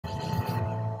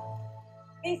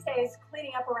These days,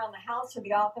 cleaning up around the house or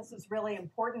the office is really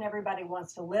important. Everybody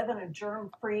wants to live in a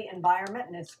germ-free environment,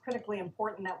 and it's critically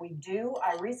important that we do.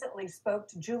 I recently spoke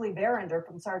to Julie Verinder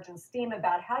from Sargent Steam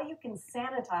about how you can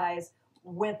sanitize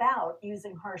without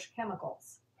using harsh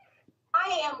chemicals.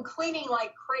 I am cleaning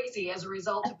like crazy as a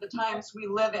result of the times we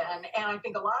live in, and I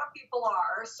think a lot of people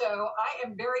are. So I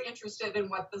am very interested in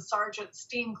what the Sargent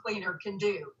Steam Cleaner can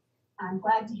do. I'm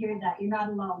glad to hear that. You're not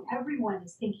alone. Everyone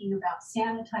is thinking about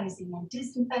sanitizing and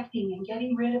disinfecting and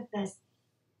getting rid of this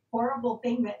horrible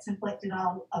thing that's inflicted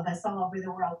all of us all over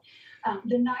the world.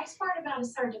 The nice part about a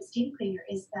Sargent Steam Cleaner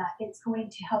is that it's going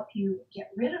to help you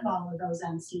get rid of all of those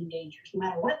unseen dangers, no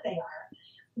matter what they are,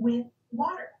 with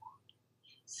water.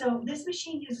 So this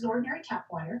machine uses ordinary tap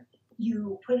water.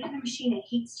 You put it in the machine, it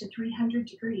heats to 300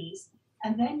 degrees,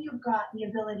 and then you've got the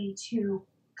ability to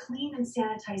clean and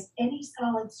sanitize any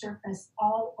solid surface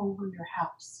all over your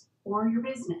house or your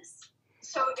business.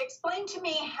 So explain to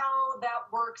me how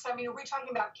that works. I mean, are we talking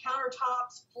about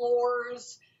countertops,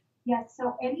 floors? Yes,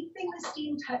 so anything the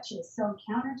steam touches, so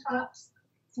countertops,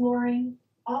 flooring,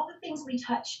 all the things we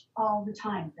touch all the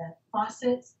time, the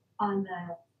faucets, on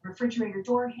the refrigerator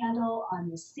door handle, on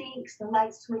the sinks, the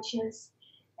light switches,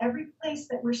 every place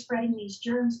that we're spreading these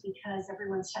germs because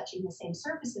everyone's touching the same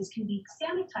surfaces can be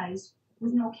sanitized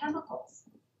with no chemicals.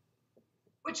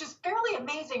 Which is fairly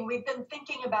amazing. We've been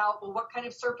thinking about, well, what kind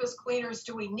of surface cleaners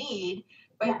do we need?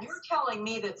 But Yes. You're telling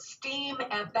me that steam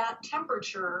at that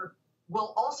temperature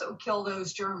will also kill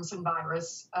those germs and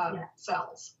virus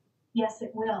cells. Yes,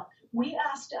 it will. We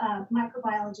asked a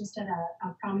microbiologist at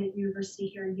a prominent university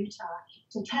here in Utah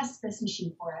to test this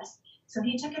machine for us. So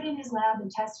he took it in his lab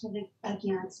and tested it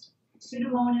against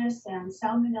Pseudomonas and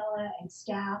Salmonella and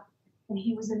Staph, and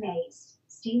he was amazed.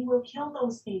 Steam will kill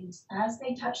those things as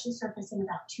they touch the surface in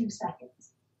about 2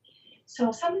 seconds.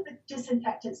 So some of the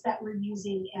disinfectants that we're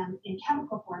using in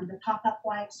chemical form, the pop-up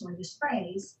wipes or the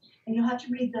sprays, and you'll have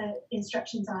to read the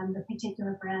instructions on the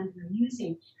particular brand we're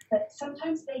using, but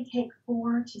sometimes they take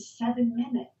 4 to 7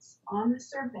 minutes on the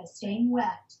surface, staying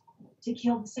wet, to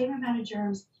kill the same amount of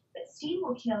germs that steam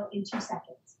will kill in 2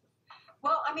 seconds.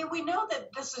 Well, I mean, we know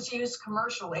that this is used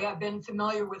commercially. I've been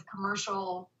familiar with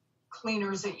commercial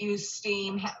cleaners that use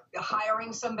steam,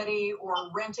 hiring somebody or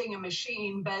renting a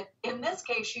machine, but in this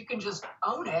case, you can just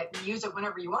own it and use it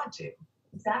whenever you want to.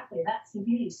 Exactly, that's the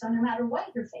beauty. So no matter what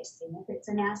you're facing, if it's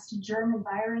a nasty germ and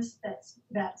virus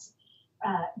that's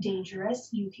dangerous,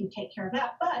 you can take care of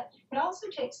that. But it also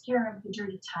takes care of the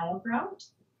dirty tile grout,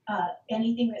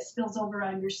 anything that spills over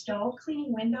on your stove.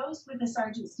 Cleaning windows with a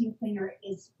Sargent Steam Cleaner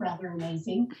is rather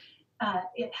amazing.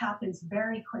 It happens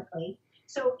very quickly.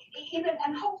 So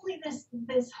and hopefully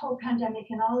this whole pandemic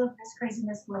and all of this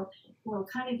craziness will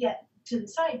kind of get to the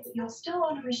side, but you'll still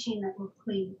own a machine that will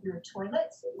clean your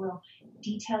toilets, it will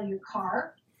detail your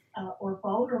car or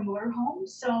boat or motorhome.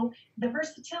 So the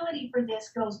versatility for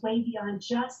this goes way beyond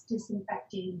just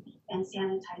disinfecting and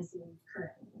sanitizing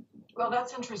currently. Well,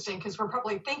 that's interesting because we're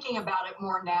probably thinking about it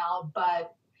more now,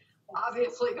 but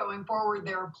obviously going forward,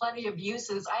 there are plenty of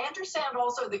uses. I understand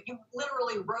also that you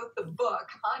literally wrote the book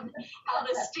on how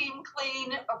to steam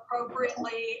clean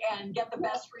appropriately and get the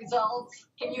best results.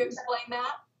 Can you explain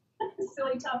that?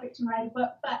 Silly topic to write a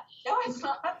book, but no, it's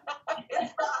not.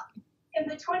 It's not. In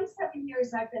the 27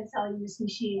 years I've been selling this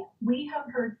machine, we have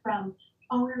heard from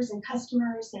owners and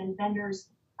customers and vendors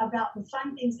about the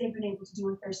fun things they've been able to do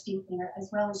with their steam cleaner,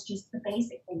 as well as just the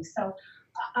basic things. So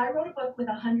I wrote a book with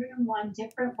 101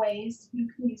 different ways you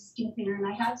can use steam cleaner, and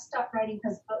I had to stop writing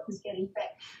because the book was getting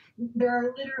thick. There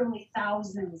are literally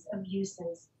thousands of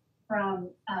uses, from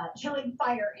killing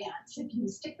fire ants. If you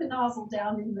stick the nozzle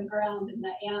down in the ground and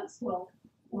the ants will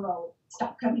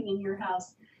stop coming in your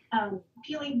house.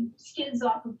 Peeling skins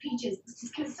off of peaches,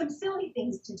 some silly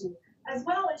things to do, as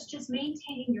well as just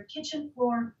maintaining your kitchen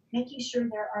floor, making sure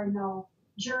there are no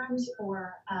germs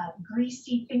or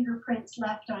greasy fingerprints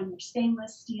left on your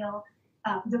stainless steel.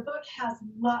 The book has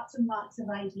lots and lots of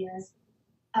ideas.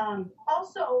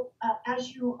 Also,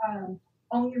 as you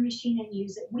own your machine and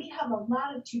use it, we have a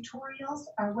lot of tutorials.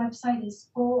 Our website is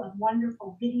full of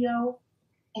wonderful video,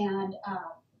 and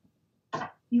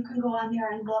you can go on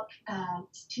there and look.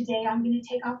 Today I'm going to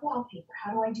take off wallpaper.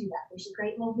 How do I do that? There's a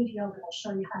great little video that will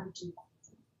show you how to do that.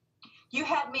 You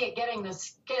had me at getting the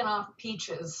skin off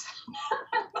peaches.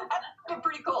 That's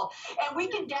pretty cool. And we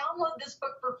can download this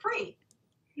book for free.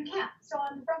 You can. So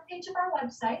on the front page of our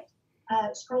website,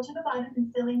 scroll to the bottom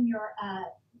and fill in your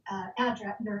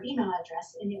address, your email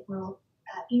address, and it will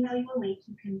email you a link.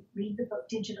 You can read the book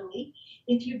digitally.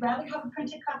 If you'd rather have a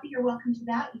printed copy, you're welcome to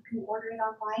that. You can order it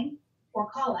online or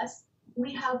call us.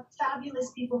 We have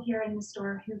fabulous people here in the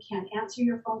store who can answer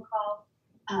your phone call,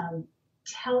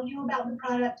 tell you about the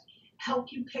product,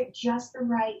 help you pick just the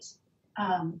right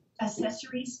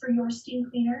accessories for your steam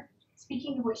cleaner.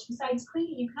 Speaking of which, besides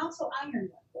cleaning, you can also iron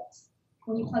with this.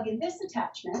 When you plug in this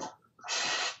attachment,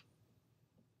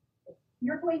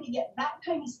 you're going to get that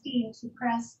kind of steam to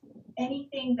press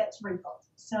anything that's wrinkled.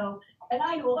 So, and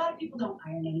I know a lot of people don't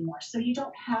iron anymore, so you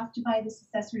don't have to buy this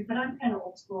accessory, but I'm kind of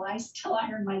old school. I still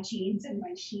iron my jeans and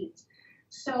my sheets.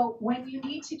 So when you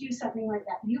need to do something like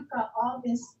that, you've got all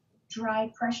this dry,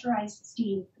 pressurized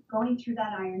steam going through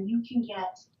that iron. You can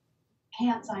get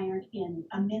pants ironed in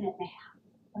a minute and a half,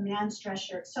 a man's dress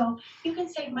shirt. So you can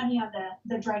save money on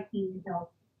the dry cleaning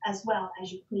bill as well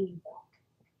as your cleaning bill.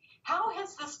 How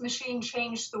has this machine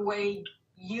changed the way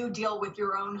you deal with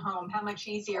your own home? How much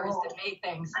easier is it to make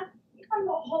things? I'm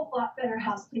a whole lot better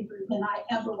house cleaner than I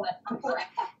ever was before I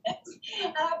had this.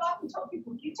 And I've often told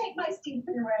people, if you take my steam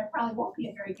cleaner away, I probably won't be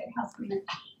a very good house cleaner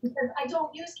because I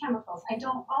don't use chemicals. I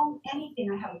don't own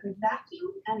anything. I have a good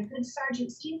vacuum and a good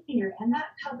Sargent Steam cleaner, and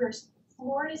that covers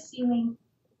floor to ceiling,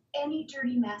 any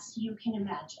dirty mess you can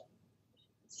imagine.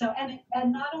 So, and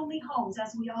not only homes,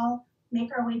 as we all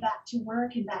make our way back to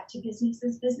work and back to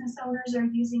businesses, business owners are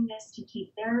using this to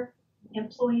keep their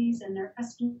employees and their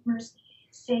customers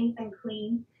safe and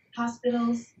clean.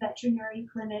 Hospitals, veterinary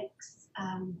clinics,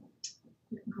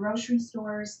 grocery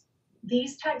stores,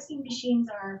 these types of machines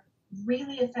are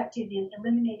really effective in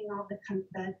eliminating all the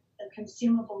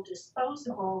consumable,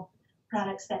 disposable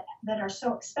products that are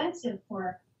so expensive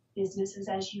for businesses.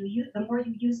 As you use, the more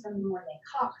you use them, the more they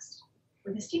cost.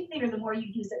 With a steam cleaner, the more you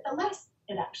use it, the less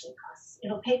it actually costs.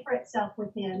 It'll pay for itself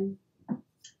within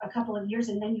a couple of years,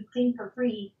 and then you clean for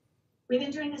free. We've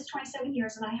been doing this 27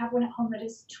 years, and I have one at home that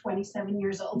is 27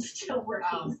 years old, still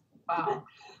working. Wow.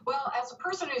 Well, as a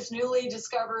person who's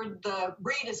rediscovered,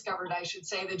 I should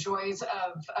say, the joys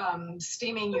of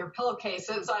steaming your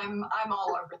pillowcases, I'm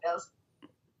all over this.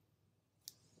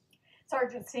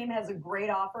 Sargent Steam has a great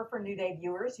offer for New Day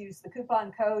viewers. Use the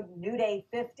coupon code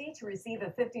NEWDAY50 to receive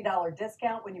a $50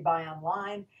 discount when you buy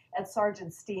online at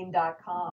sargentsteam.com.